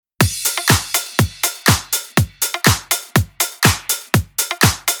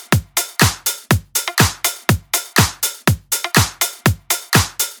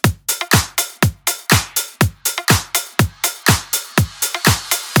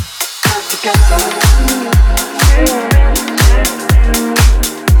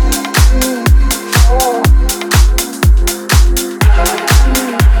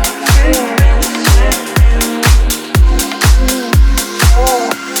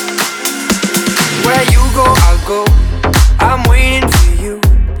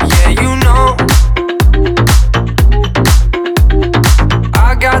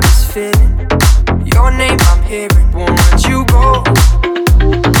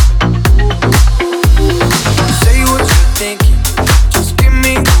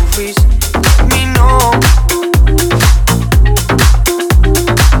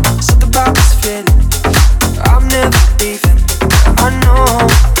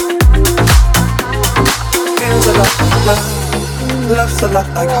Love's a lot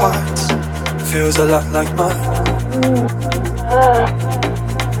like hearts, feels a lot like mine.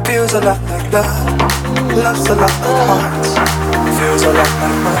 Feels a lot like love. Love's a lot like hearts, feels a lot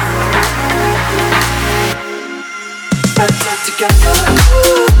like mine. Let's get together.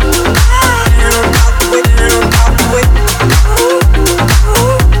 And I'm out the way, and I'm out the way.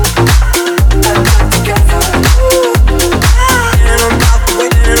 Let's get together. And I'm out the way,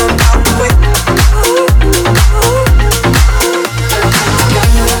 and I'm out the way.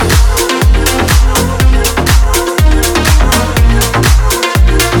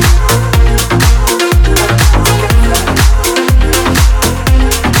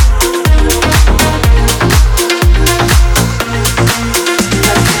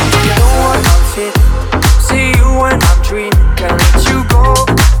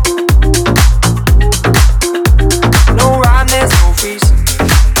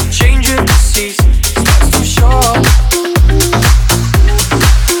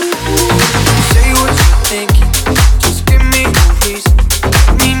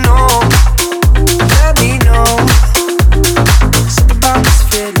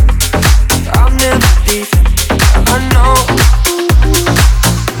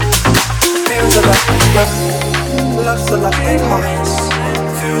 Love's a lot like hearts,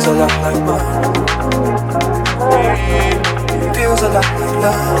 feels a lot like mine. Feels a lot like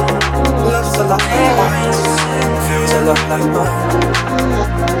love. Love's a lot like hearts, feels a lot like mine.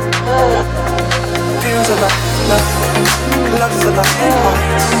 Feels a lot like love. Love's a lot like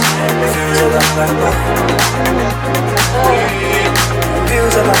hearts, feels a lot like mine.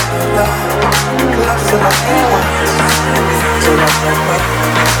 Feels a